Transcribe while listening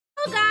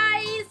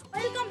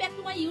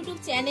My YouTube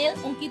channel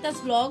Ankita's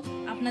blog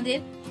আপনাদের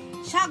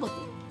স্বাগত।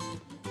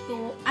 তো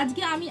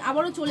আজকে আমি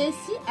আবারও চলে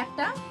এসেছি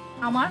একটা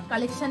আমার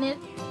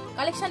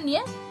কালেকশন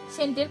নিয়ে,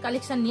 সেন্টের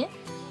কালেকশন নিয়ে।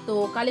 তো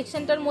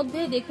কালেকশনটার মধ্যে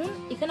দেখুন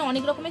এখানে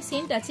অনেক রকমের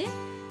সেন্ট আছে।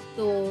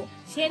 তো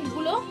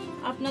সেন্টগুলো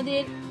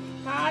আপনাদের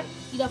কার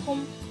কিরকম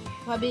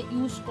ভাবে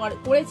ইউজ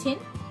করেছেন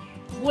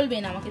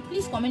বলবেন আমাকে,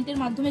 প্লিজ কমেন্টের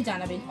মাধ্যমে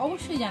জানাবেন,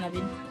 অবশ্যই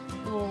জানাবেন।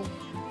 তো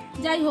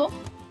যাই হোক,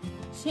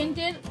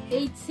 সেন্টের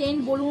এই সেন্ট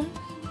বলুন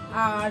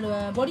আর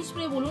বডি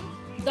স্প্রে বলুন,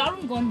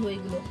 দারুণ গন্ধ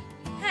এগুলো।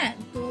 হ্যাঁ,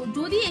 তো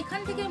যদি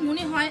এখান থেকে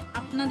মনে হয়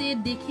আপনাদের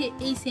দেখে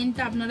এই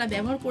সেন্টটা আপনারা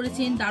ব্যবহার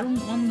করেছেন, দারুণ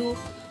গন্ধ,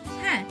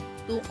 হ্যাঁ,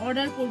 তো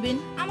অর্ডার করবেন,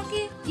 আমাকে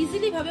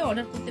ইজিলি ভাবে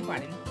অর্ডার করতে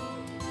পারেন।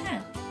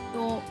 হ্যাঁ,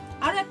 তো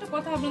আরো একটা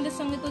কথা আপনাদের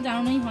সঙ্গে তো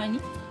জানানোই হয়নি,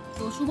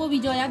 তো শুভ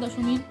বিজয়া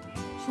দশমীর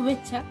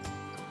শুভেচ্ছা।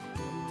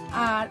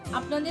 আর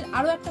আপনাদের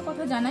আরো একটা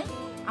কথা জানাই,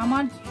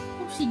 আমার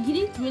খুব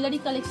শিগগিরই জুয়েলারি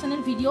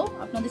কালেকশনের ভিডিও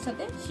আপনাদের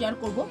সাথে শেয়ার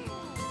করব।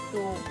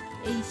 তো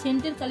এই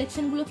সেন্টের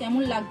কালেকশনগুলো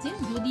কেমন লাগছে,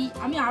 যদি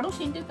আমি আরো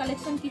সেন্টের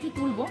কালেকশন কিছু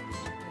তুলবো।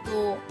 তো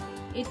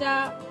এটা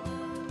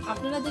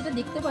আপনারা যেটা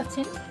দেখতে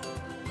পাচ্ছেন,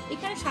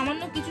 এখানে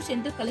সামান্য কিছু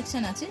সেন্টের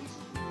কালেকশন আছে।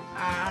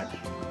 আর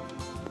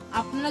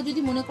আপনারা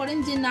যদি মনে করেন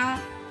যে না,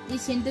 এই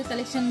সেন্টের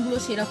কালেকশনগুলো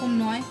সেরকম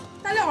নয়,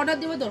 তাহলে অর্ডার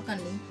দেওয়ার দরকার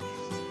নেই,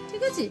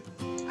 ঠিক আছে,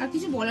 আর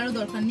কিছু বলারও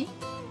দরকার নেই।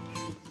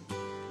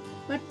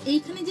 বাট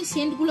এইখানে যে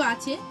সেন্টগুলো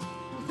আছে,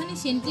 এখানে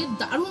সেন্টের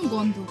দারুণ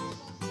গন্ধ।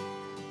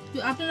 তো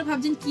আপনারা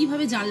ভাবছেন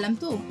কিভাবে জানলাম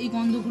তো এই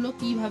গন্ধগুলো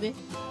কিভাবে?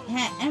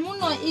 হ্যাঁ, এমন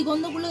নয় এই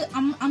গন্ধগুলো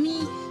আমি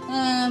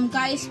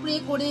গায়ে স্প্রে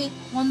করে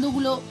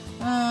গন্ধগুলো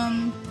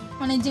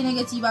মানে জেনে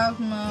গেছি বা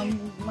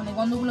মানে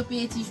গন্ধগুলো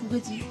পেয়েছি,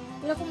 শুকেছি,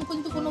 এরকম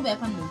কিন্তু কোনো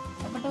ব্যাপার নেই।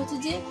 ব্যাপারটা হচ্ছে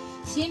যে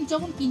সেন্ট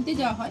যখন কিনতে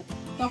যাওয়া হয়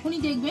তখনই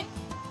দেখবেন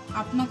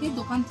আপনাকে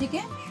দোকান থেকে,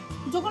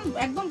 যখন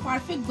একদম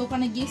পারফেক্ট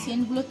দোকানে গিয়ে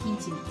সেন্টগুলো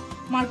কিনছেন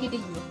মার্কেটে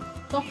গিয়ে,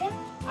 তখন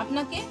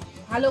আপনাকে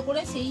ভালো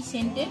করে সেই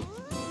সেন্টের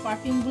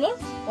পারফিউমগুলোর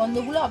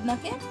গন্ধগুলো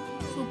আপনাকে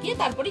শুকিয়ে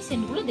তারপরেই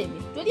সেন্টগুলো দেবে।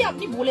 যদি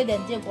আপনি বলে দেন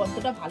যে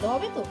গন্ধটা ভালো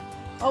হবে, তো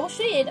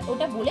অবশ্যই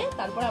ওটা বলে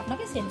তারপরে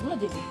আপনাকে সেন্টগুলো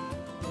দেবে।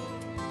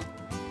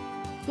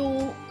 তো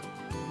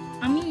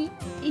আমি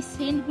এই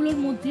সেন্টগুলোর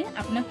মধ্যে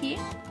আপনাকে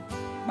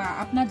বা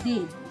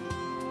আপনাদের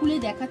খুলে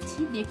দেখাচ্ছি।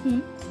 দেখুন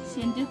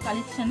সেন্টের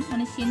কালেকশন,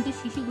 মানে সেন্টের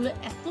শিশিগুলো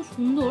এত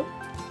সুন্দর,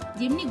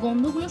 যেমনি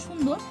গন্ধগুলো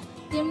সুন্দর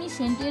তেমনি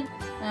সেন্টের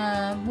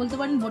বলতে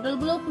পারেন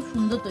বোতলগুলোও খুব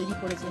সুন্দর তৈরি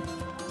করেছে।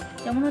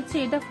 যেমন হচ্ছে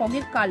এটা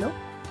ফগের কালো,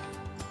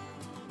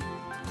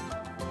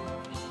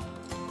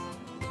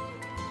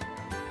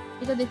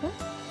 এটা দেখুন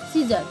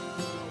সিজার,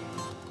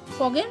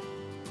 ফগের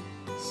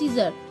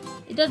সিজার,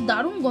 এটার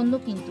দারুণ গন্ধ,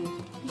 কিন্তু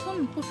ভীষণ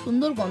খুব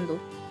সুন্দর গন্ধ।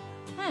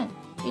 হ্যাঁ,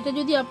 এটা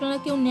যদি আপনারা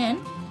কেউ নেন,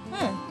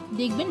 হ্যাঁ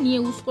দেখবেন, নিয়ে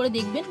ইউজ করে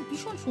দেখবেন,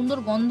 ভীষণ সুন্দর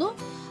গন্ধ।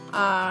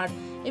 আর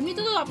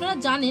এমনিতে তো আপনারা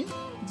জানেন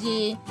যে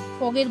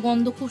ফগের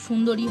গন্ধ খুব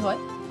সুন্দরই হয়।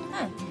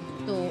 হ্যাঁ,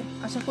 তো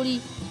আশা করি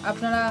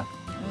আপনারা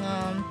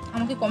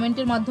আমাকে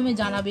কমেন্টের মাধ্যমে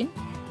জানাবেন,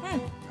 হ্যাঁ,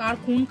 কার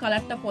কোন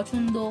কালারটা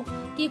পছন্দ,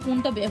 কে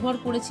কোনটা ব্যবহার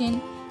করেছেন।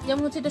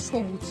 যেমন হচ্ছে এটা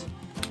সবুজ,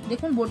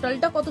 দেখুন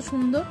বোতলটা কত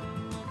সুন্দর,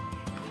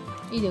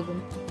 এই দেখুন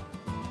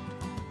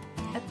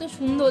এত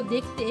সুন্দর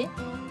দেখতে,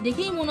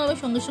 দেখেই মনে হবে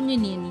সঙ্গে সঙ্গে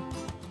নিয়ে নিই।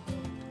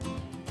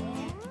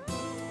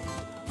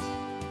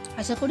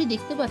 আশা করি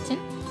দেখতে পাচ্ছেন।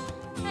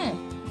 হ্যাঁ,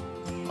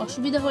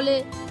 অসুবিধা হলে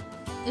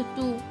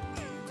একটু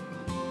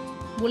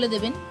বলে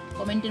দেবেন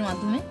কমেন্টের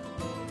মাধ্যমে।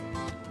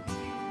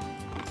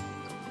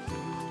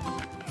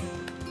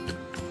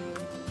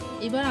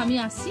 এবার আমি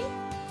আসছি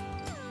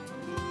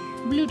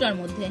ব্লুটার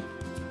মধ্যে।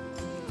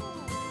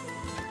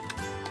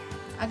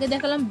 আগে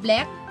দেখালাম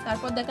ব্ল্যাক,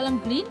 তারপর দেখালাম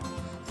গ্রিন,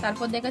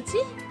 তারপর দেখাচ্ছি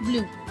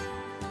ব্লু।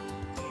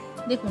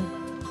 দেখুন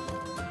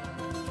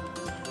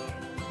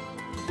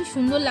কি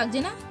সুন্দর লাগছে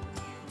না?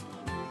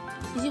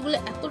 শিশিগুলো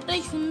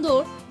এতটাই সুন্দর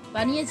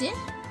বানিয়েছে।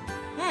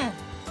 হ্যাঁ,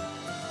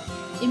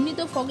 এমনি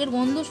তো ফগের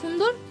গন্ধ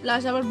সুন্দর,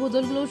 প্লাস আবার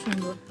বোতলগুলোও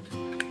সুন্দর।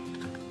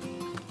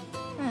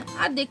 হ্যাঁ,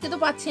 আর দেখতে তো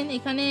পাচ্ছেন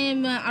এখানে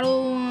আরো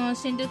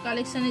সেন্টের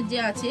কালেকশনের যে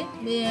আছে,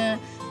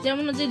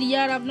 যেমন হচ্ছে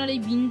রিয়ার আপনার এই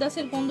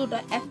বিন্দাসের গন্ধটা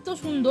এত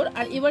সুন্দর।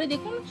 আর এবারে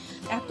দেখুন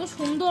এত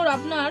সুন্দর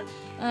আপনার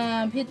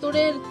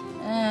ভেতরের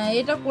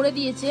এটা করে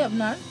দিয়েছে,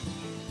 আপনার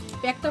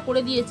প্যাকটা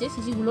করে দিয়েছে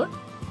শিশিগুলোর।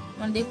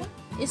 মানে দেখুন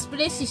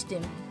স্প্রে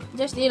সিস্টেম,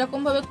 জাস্ট এরকম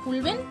ভাবে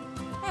খুলবেন,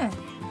 হ্যাঁ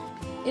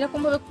এরকম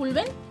ভাবে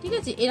খুলবেন, ঠিক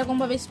আছে, এরকম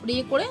ভাবে স্প্রে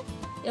করে,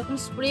 এরকম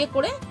স্প্রে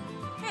করে,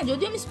 হ্যাঁ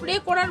যদি আমি স্প্রে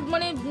করার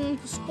মানে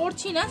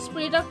করছি না,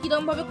 স্প্রেটা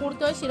কিরকম ভাবে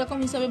করতে হয় সেরকম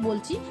হিসাবে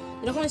বলছি,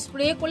 এরকম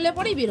স্প্রে করলে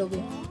পরেই বেরোবে।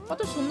 কত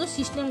সুন্দর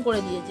সিস্টেম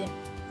করে দিয়েছে।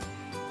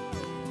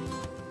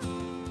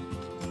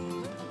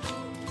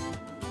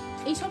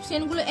 এইসব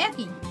সেন্টগুলো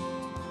একই,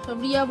 সব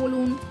রিয়া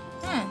বলুন,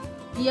 হ্যাঁ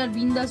রিয়ার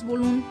বিন্দাস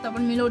বলুন,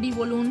 তারপর মেলোডি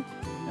বলুন,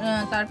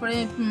 তারপরে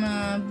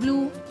ব্লু,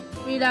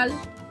 পেরাল,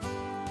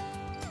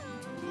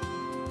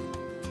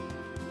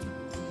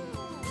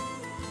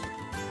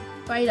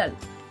 ভাইরাল,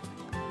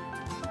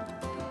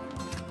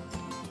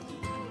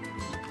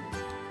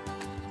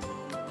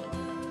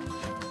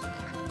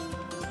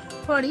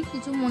 সরি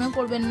কিছু মনে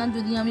করবেন না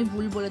যদি আমি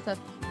ভুল বলে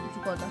থাকি কিছু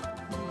কথা।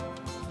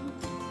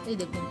 এই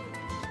দেখুন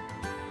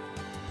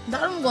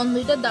দারুণ গন্ধ,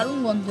 এটা দারুণ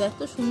গন্ধ,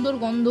 এত সুন্দর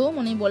গন্ধ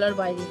মানে বলার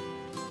বাইরে।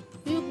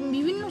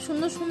 বিভিন্ন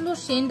সুন্দর সুন্দর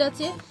সেন্ট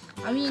আছে।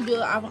 আমি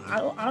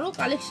আরও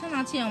কালেকশন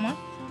আছে আমার,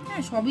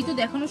 হ্যাঁ, সবই তো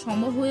দেখানো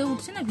সম্ভব হয়ে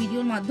উঠছে না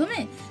ভিডিওর মাধ্যমে।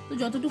 তো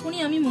যতটুকুনি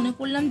আমি মনে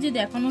করলাম যে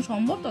দেখানো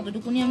সম্ভব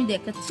ততটুকুনি আমি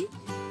দেখাচ্ছি,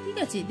 ঠিক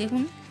আছে।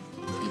 দেখুন,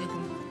 এই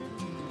দেখুন,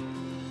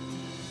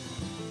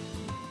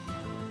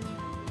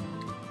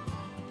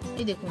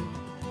 এই দেখুন,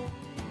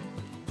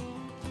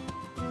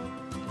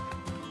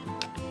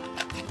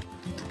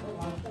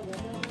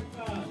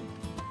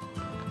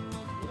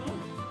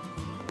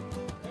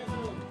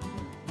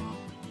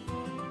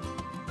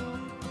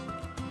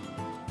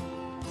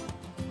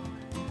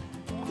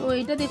 তো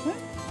এইটা দেখুন,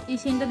 এই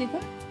সেন্টটা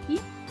দেখুন কি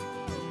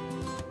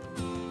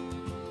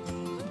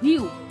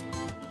ভিউ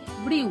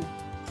ব্রিউ,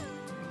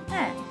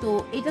 হ্যাঁ। তো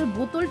এটার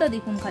বোতলটা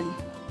দেখুন, খালি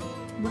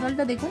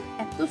বোতলটা দেখুন,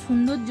 এত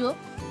সৌন্দর্য,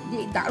 যে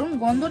দারুণ,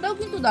 গন্ধটাও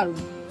কিন্তু দারুণ।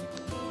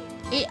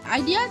 এই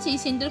আইডিয়া আছে এই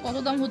সেন্টের কত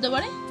দাম হতে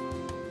পারে?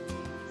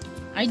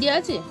 আইডিয়া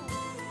আছে?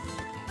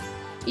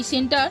 এই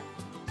সেন্টার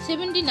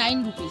 79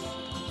 রুপিস।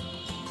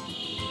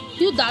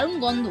 কিন্তু দারুণ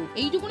গন্ধ,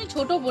 এইটুকুনি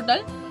ছোট বোতল,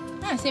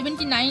 হ্যাঁ,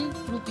 79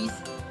 রুপিস।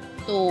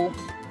 তো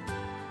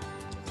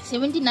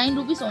 79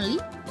 রুপিস অনলি।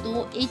 তো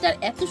এইটার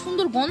এত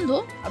সুন্দর গন্ধ,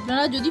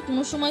 আপনারা যদি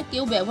কোনো সময়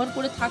কেউ ব্যবহার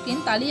করে থাকেন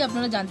তাহলেই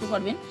আপনারা জানতে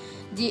পারবেন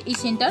যে এই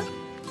সেন্টার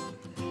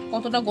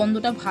কতটা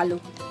গন্ধটা ভালো,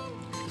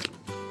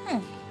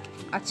 হ্যাঁ।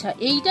 আচ্ছা,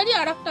 এইটারই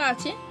আর একটা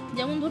আছে,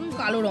 যেমন ধরুন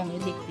কালো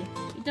রঙের দেখতে,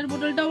 এটার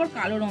বোতলটা আবার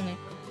কালো রঙের,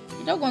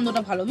 এটাও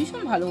গন্ধটা ভালো,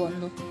 ভীষণ ভালো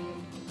গন্ধ।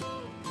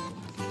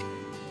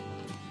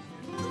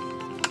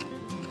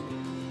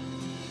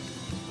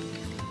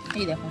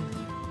 এই দেখুন,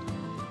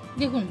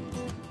 দেখুন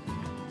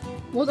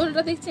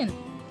বোতলটা দেখছেন,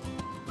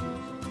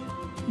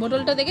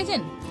 বোতলটা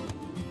দেখেছেন,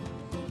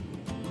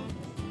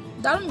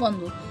 দারুণ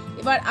গন্ধ।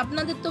 এবার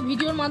আপনাদের তো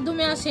ভিডিওর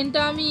মাধ্যমে আর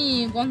সেন্টটা আমি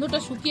গন্ধটা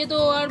শুকিয়ে তো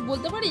আর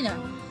বলতে পারি না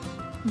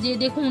যে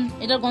দেখুন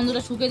এটার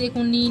গন্ধটা শুকে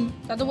দেখুন নিন,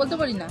 তা তো বলতে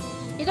পারি না।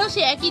 এটাও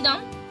সে একই দাম,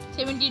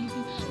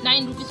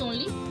 79 রুপিস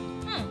অনলি,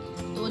 হ্যাঁ।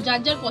 তো যার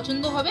যার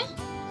পছন্দ হবে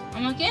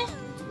আমাকে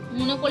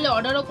মনে করলে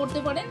অর্ডারও করতে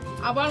পারেন,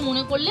 আবার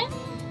মনে করলে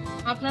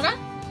আপনারা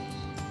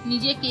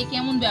নিজে কে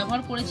কেমন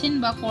ব্যবহার করেছেন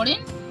বা করেন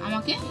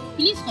আমাকে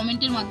প্লিজ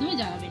কমেন্টের মাধ্যমে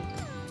জানাবেন।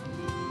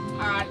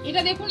 আর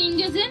এটা দেখুন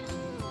ইংগেজের,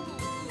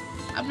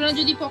 আপনারা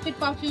যদি পকেট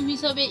পারফিউম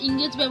হিসাবে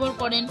ইংগেজ ব্যবহার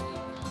করেন,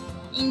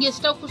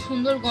 ইংগেজটাও খুব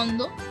সুন্দর গন্ধ,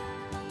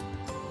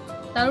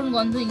 দারুণ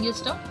গন্ধ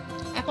ইংগেজটাও।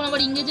 এখন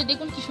আবার ইংগেজে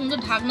দেখুন কি সুন্দর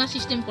ঢাকনা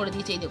সিস্টেম করে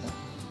দিয়েছে, এই দেখুন,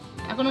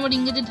 এখন আবার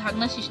ইংগেজের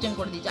ঢাকনা সিস্টেম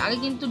করে দিয়েছে, আগে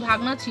কিন্তু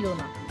ঢাকনা ছিল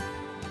না।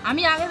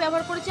 আমি আগে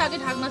ব্যবহার করেছি, আগে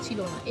ঢাকনা ছিল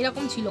না,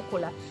 এরকম ছিল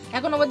খোলা,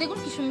 এখন আবার দেখুন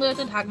কি সুন্দর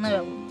একটা ঢাকনা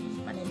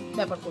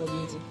ব্যাপার করে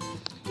দিয়েছে,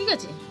 ঠিক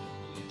আছে।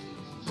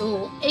 তো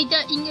এইটা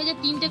ইংরেজের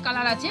 3টে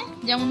কালার আছে,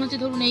 যেমন হচ্ছে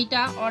ধরুন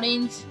এইটা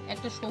অরেঞ্জ,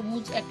 একটা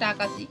সবুজ, একটা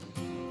আকাশি,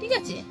 ঠিক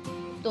আছে।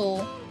 তো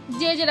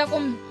যে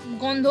যেরকম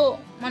গন্ধ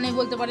মানে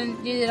বলতে পারেন,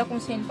 যে যেরকম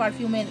সেন্ট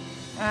পারফিউমের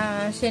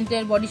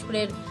সেন্টের বডি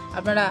স্প্রের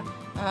আপনারা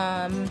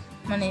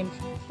মানে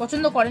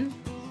পছন্দ করেন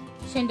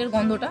সেন্টের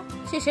গন্ধটা,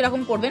 সে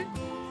সেরকম করবেন,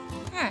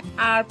 হ্যাঁ।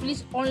 আর প্লিজ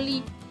অনলি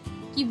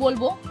কি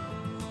বলবো,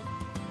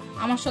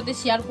 আমার সাথে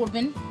শেয়ার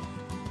করবেন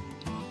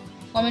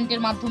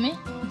কমেন্টের মাধ্যমে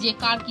যে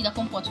কার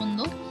কিরকম পছন্দ।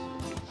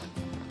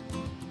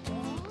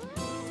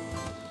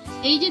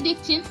 এই যে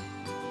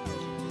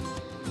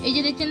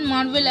দেখছেন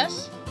মার্ভেলাস,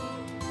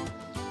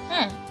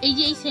 হ্যাঁ, এই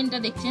যে এই সেন্টটা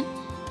দেখছেন,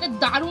 এটা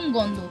দারুণ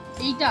গন্ধ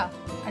এইটা।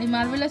 আর এই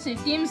মার্ভেলাসের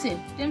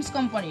টেমস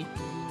কোম্পানির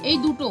এই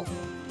দুটো,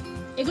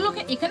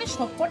 এগুলোকে এখানে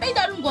সবকটাই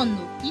দারুণ গন্ধ,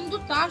 কিন্তু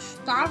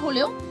তার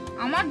হলেও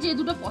আমার যে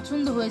দুটো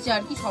পছন্দ হয়েছে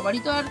আর কি,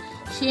 সবারই তো আর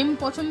সেম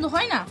পছন্দ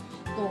হয় না।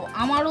 তো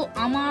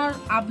আমার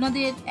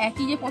আপনাদের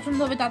একই যে পছন্দ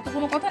হবে তার তো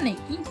কোনো কথা নেই,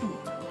 কিন্তু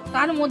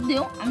তার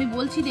মধ্যেও আমি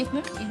বলছি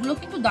দেখুন এগুলো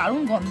কিন্তু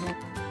দারুণ গন্ধ,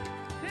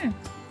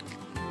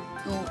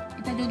 তো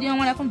এটা যদি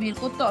আমার এখন বের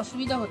করতে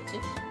অসুবিধা হচ্ছে,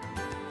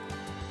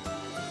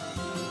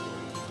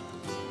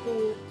 তো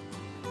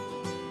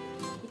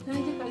এখানে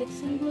যে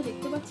কালেকশনগুলো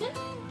দেখতে পাচ্ছেন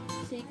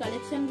সেই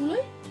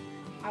কালেকশনগুলোই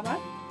আবার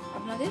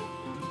আপনাদের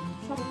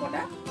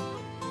সবকটা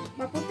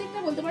বা প্রত্যেকটা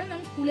বলতে পারেন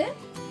আমি খুলে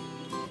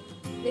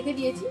রেখে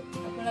দিয়েছি,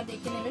 আপনারা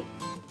দেখে নেবেন।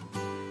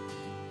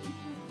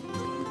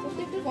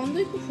 প্রত্যেকটার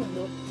গন্ধই খুব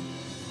সুন্দর।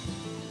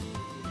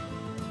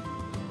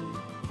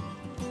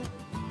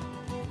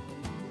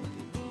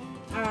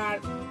 আর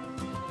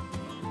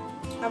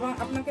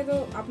আপনাকে তো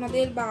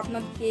আপনাদের বা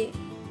আপনাদেরকে,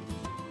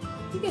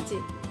 ঠিক আছে,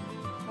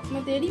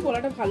 আপনাদেরই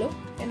বলাটা ভালো,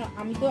 কেন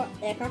আমি তো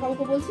একা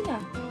কাউকে বলছি না,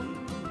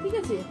 ঠিক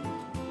আছে।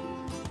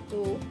 তো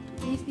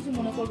প্লিজ কিছু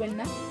মনে করবেন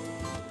না।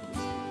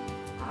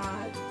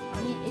 আর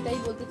আমি এটাই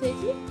বলতে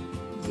চাইছি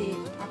যে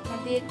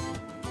আপনাদের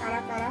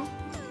কারা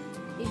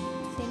এই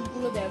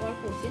সেন্টগুলো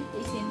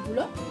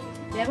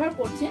ব্যবহার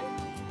করছেন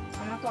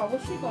আমাকে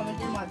অবশ্যই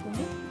কমেন্টের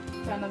মাধ্যমে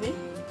জানাবেন,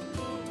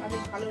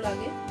 তাদের ভালো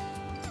লাগে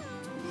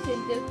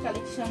সেন্টের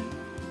কালেকশন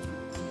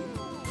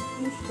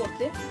ইউজ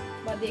করতে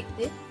বা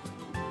দেখতে।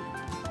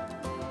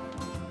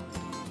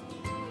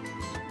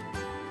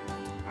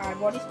 আর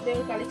বডি স্প্রের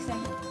কালেকশন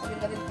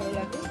তাদের ভালো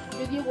লাগে,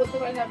 যদিও বলতে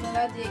পারেন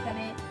আপনারা যে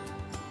এখানে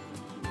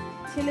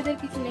ছেলেদের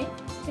কিছু নেই,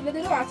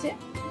 ছেলেদেরও আছে,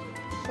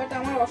 বাট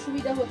আমার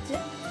অসুবিধা হচ্ছে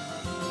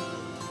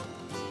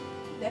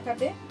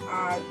দেখাতে।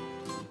 আর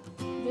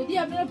যদি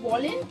আপনারা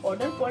বলেন,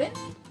 অর্ডার করেন,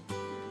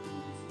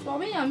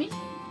 তবেই আমি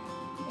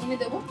এনে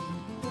দেব।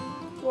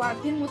 তো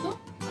আজকের মতো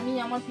আমি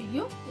আমার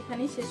ভিডিও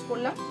এখানেই শেষ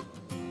করলাম।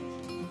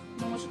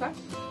 নমস্কার।